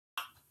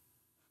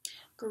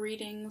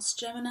Greetings,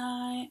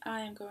 Gemini.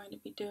 I am going to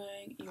be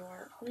doing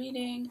your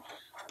reading.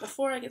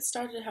 Before I get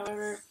started,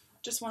 however,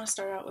 just want to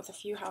start out with a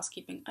few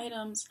housekeeping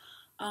items.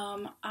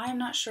 I'm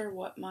not sure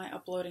what my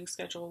uploading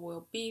schedule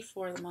will be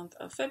for the month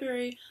of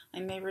February.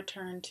 I may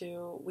return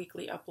to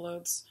weekly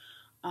uploads,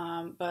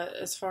 but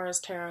as far as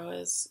tarot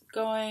is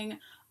going,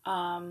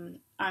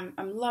 I'm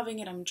loving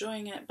it, I'm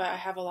enjoying it, but I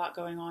have a lot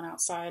going on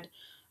outside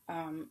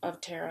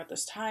of tarot at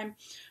this time.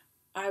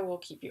 I will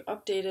keep you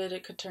updated.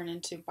 It could turn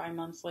into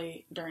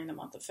bi-monthly during the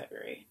month of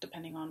February,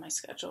 depending on my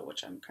schedule,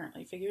 which I'm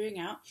currently figuring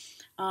out.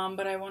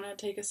 But I want to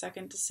take a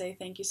second to say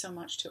thank you so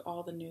much to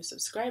all the new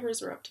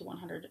subscribers. We're up to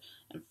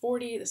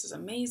 140. This is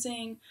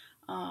amazing.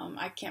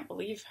 I can't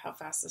believe how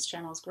fast this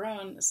channel has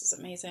grown. This is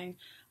amazing.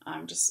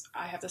 I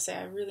have to say,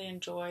 I really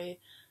enjoy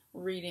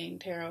reading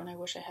tarot, and I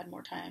wish I had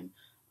more time.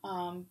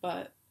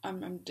 But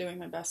I'm doing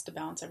my best to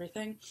balance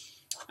everything.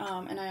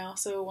 And I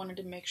also wanted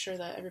to make sure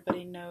that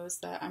everybody knows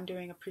that I'm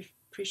doing a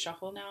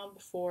pre-shuffle now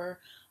before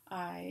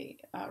I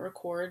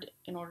record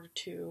in order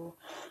to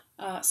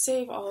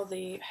save all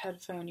the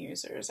headphone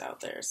users out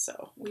there.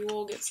 So we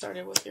will get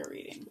started with your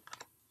reading.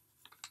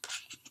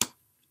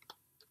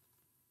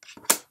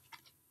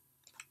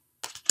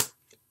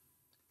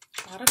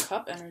 A lot of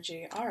cup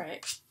energy.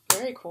 Alright,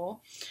 very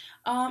cool.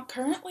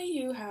 Currently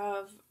you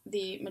have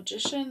the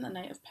Magician, the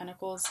Knight of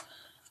Pentacles,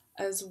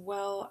 as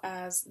well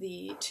as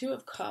the Two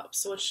of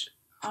Cups, which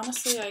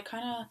honestly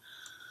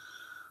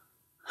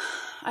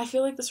I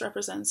feel like this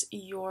represents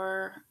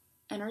your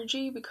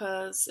energy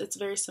because it's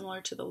very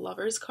similar to the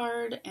Lover's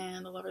card,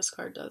 and the Lover's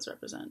card does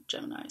represent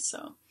Gemini.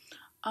 So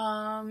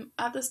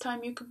at this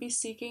time you could be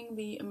seeking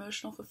the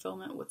emotional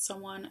fulfillment with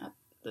someone at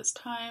this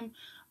time.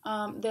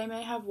 They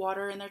may have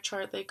water in their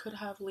chart, they could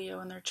have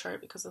Leo in their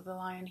chart because of the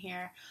lion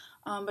here,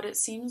 but it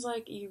seems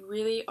like you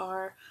really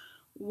are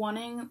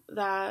wanting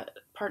that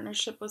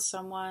partnership with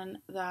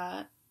someone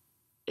that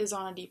is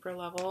on a deeper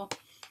level.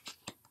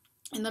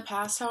 In the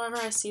past, however,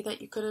 I see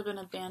that you could have been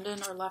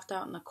abandoned or left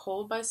out in the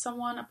cold by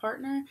someone, a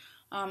partner.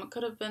 It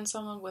could have been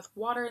someone with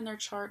water in their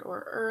chart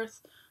or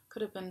earth.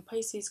 Could have been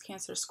Pisces,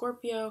 Cancer,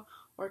 Scorpio,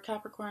 or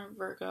Capricorn,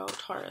 Virgo,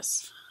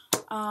 Taurus.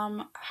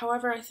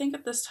 However, I think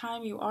at this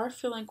time you are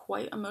feeling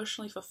quite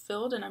emotionally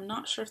fulfilled, and I'm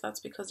not sure if that's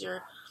because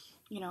you're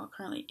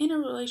currently in a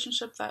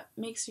relationship that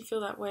makes you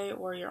feel that way,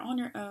 or you're on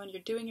your own,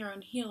 you're doing your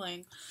own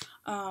healing.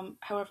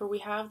 However, we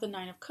have the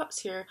Nine of Cups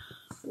here,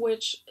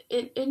 which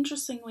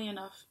interestingly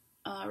enough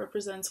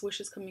represents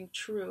wishes coming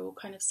true,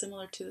 kind of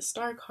similar to the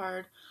Star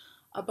card,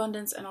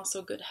 abundance, and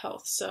also good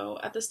health. So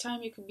at this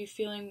time you could be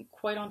feeling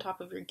quite on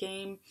top of your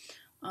game.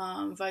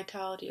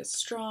 Vitality is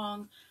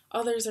strong.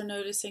 Others are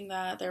noticing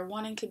that they're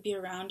wanting to be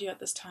around you at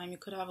this time. You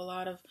could have a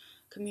lot of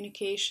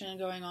communication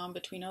going on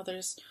between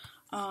others.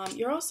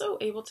 You're also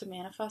able to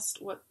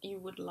manifest what you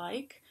would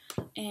like,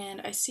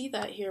 and I see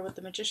that here with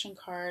the Magician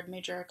card,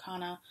 Major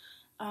Arcana.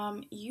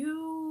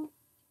 You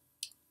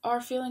are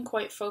feeling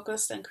quite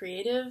focused and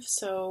creative,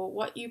 so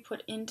what you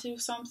put into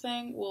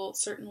something will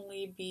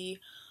certainly be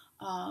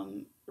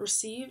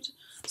received.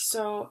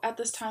 So at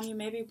this time you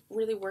may be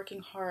really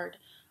working hard.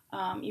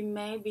 You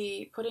may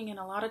be putting in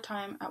a lot of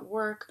time at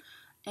work,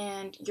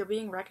 and you're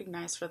being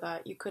recognized for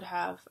that. You could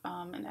have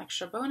an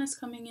extra bonus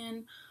coming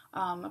in,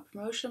 a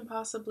promotion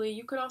possibly.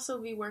 You could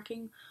also be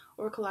working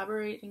or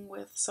collaborating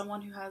with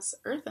someone who has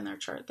Earth in their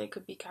chart. They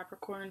could be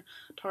Capricorn,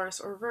 Taurus,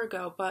 or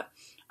Virgo, but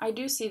I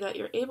do see that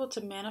you're able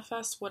to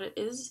manifest what it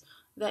is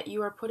that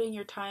you are putting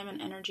your time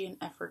and energy and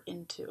effort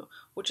into,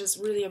 which is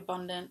really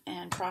abundant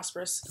and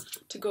prosperous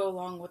to go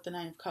along with the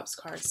Nine of Cups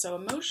card. So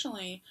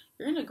emotionally,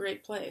 you're in a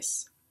great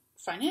place.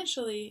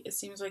 Financially, it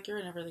seems like you're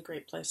in a really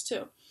great place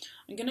too.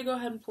 I'm going to go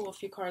ahead and pull a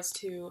few cards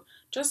to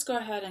just go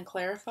ahead and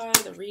clarify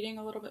the reading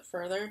a little bit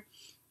further.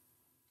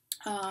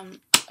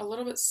 A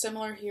little bit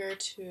similar here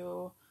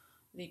to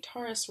the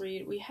Taurus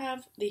read, we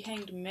have the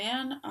Hanged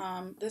Man.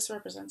 This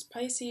represents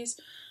Pisces.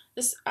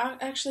 This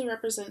actually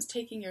represents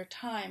taking your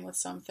time with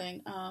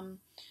something.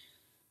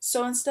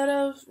 So instead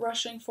of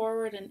rushing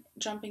forward and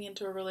jumping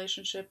into a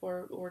relationship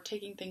or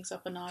taking things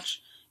up a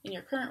notch in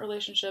your current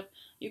relationship,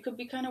 you could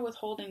be kind of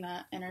withholding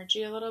that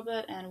energy a little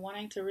bit and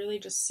wanting to really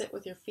just sit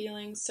with your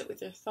feelings, sit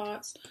with your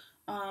thoughts,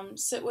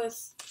 sit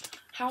with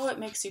how it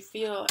makes you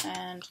feel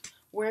and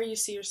where you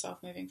see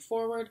yourself moving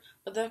forward.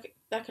 But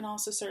that can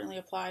also certainly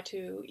apply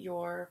to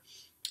your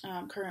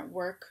current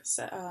work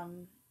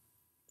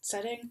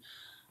setting.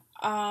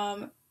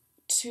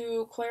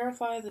 To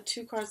clarify the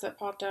two cards that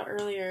popped out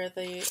earlier,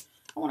 I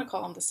want to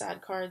call them the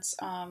sad cards,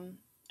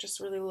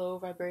 just really low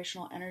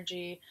vibrational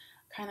energy,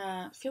 kind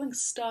of feeling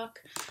stuck.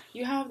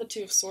 You have the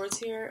Two of Swords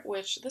here,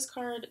 which this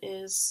card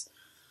is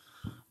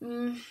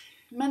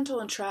mental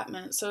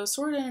entrapment. So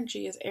sword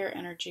energy is air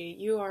energy.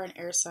 You are an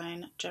air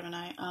sign,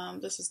 Gemini.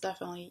 This is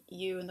definitely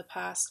you in the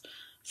past,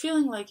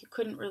 feeling like you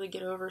couldn't really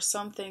get over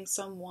something,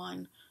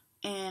 someone,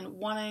 and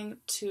wanting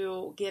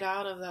to get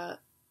out of that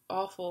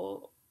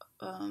awful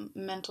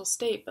mental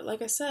state. But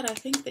like I said, I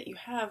think that you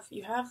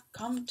have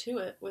come to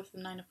it with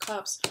the Nine of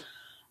Cups.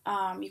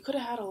 You could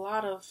have had a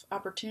lot of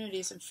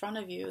opportunities in front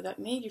of you that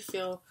made you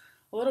feel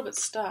a little bit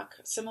stuck,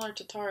 similar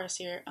to Taurus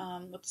here,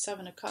 with the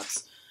Seven of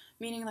Cups,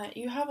 meaning that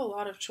you have a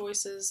lot of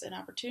choices and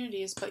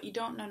opportunities, but you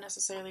don't know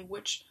necessarily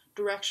which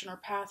direction or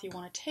path you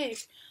want to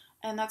take,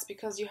 and that's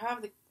because you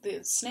have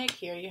the snake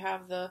here, you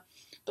have the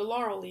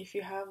laurel leaf,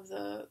 you have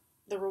the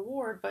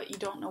reward, but you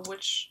don't know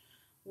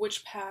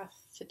which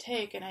path to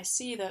take. And I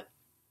see that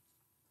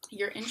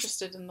you're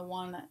interested in the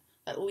one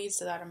that leads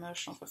to that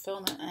emotional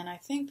fulfillment, and I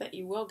think that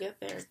you will get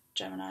there,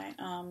 Gemini.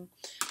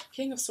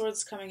 King of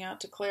Swords coming out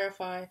to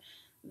clarify.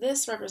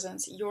 This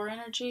represents your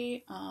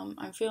energy.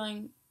 I'm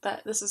feeling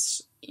that this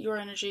is your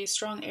energy,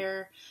 strong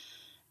air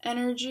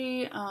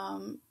energy,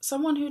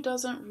 someone who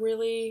doesn't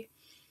really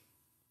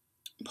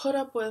put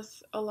up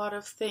with a lot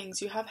of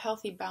things. You have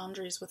healthy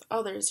boundaries with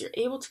others. You're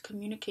able to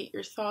communicate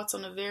your thoughts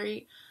on a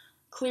very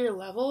clear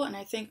level, and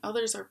I think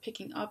others are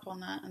picking up on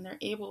that, and they're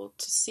able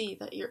to see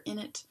that you're in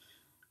it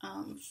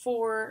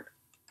for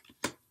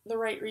the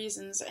right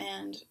reasons,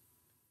 and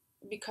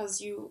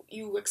because you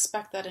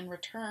expect that in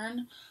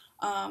return.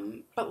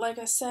 But like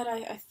I said,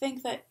 I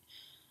think that,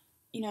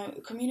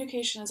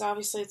 communication is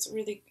obviously, it's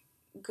really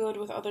good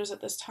with others at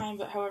this time,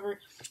 but however,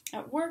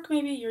 at work,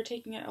 maybe you're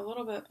taking it a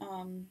little bit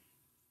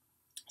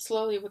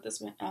slowly with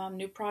this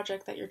new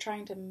project that you're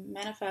trying to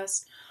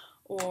manifest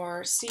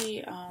or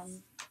see,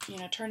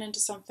 turn into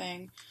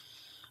something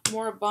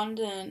more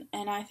abundant,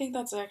 and I think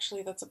that's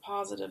a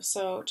positive.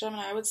 So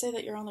Gemini, I would say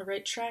that you're on the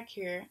right track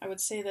here. I would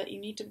say that you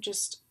need to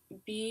just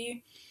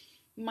be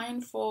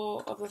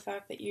mindful of the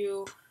fact that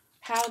you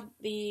had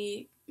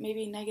the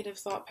maybe negative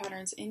thought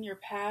patterns in your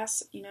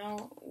past.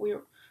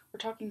 We're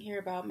talking here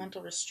about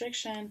mental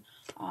restriction,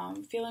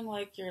 feeling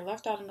like you're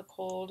left out in the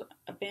cold,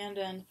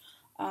 abandoned.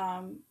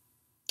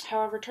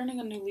 However, turning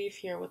a new leaf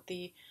here with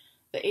the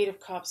Eight of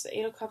Cups. The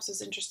Eight of Cups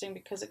is interesting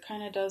because it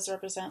kind of does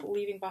represent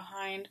leaving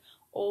behind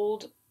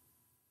old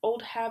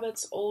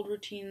habits, old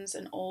routines,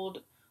 and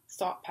old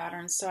thought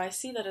patterns. So I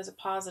see that as a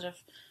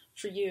positive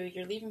for you.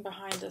 You're leaving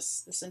behind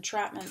this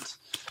entrapment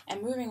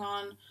and moving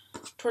on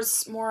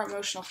towards more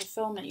emotional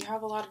fulfillment. You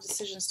have a lot of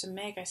decisions to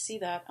make. I see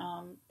that,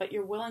 but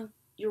you're willing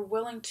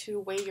to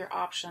weigh your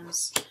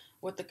options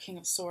with the King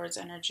of Swords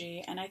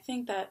energy, and I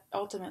think that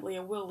ultimately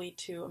it will lead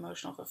to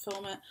emotional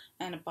fulfillment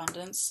and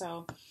abundance.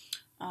 So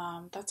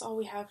that's all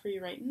we have for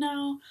you right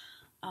now.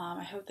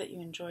 I hope that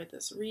you enjoyed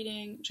this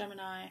reading,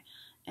 Gemini.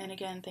 And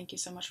again, thank you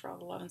so much for all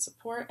the love and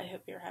support. I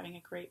hope you're having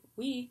a great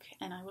week,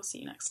 and I will see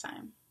you next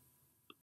time.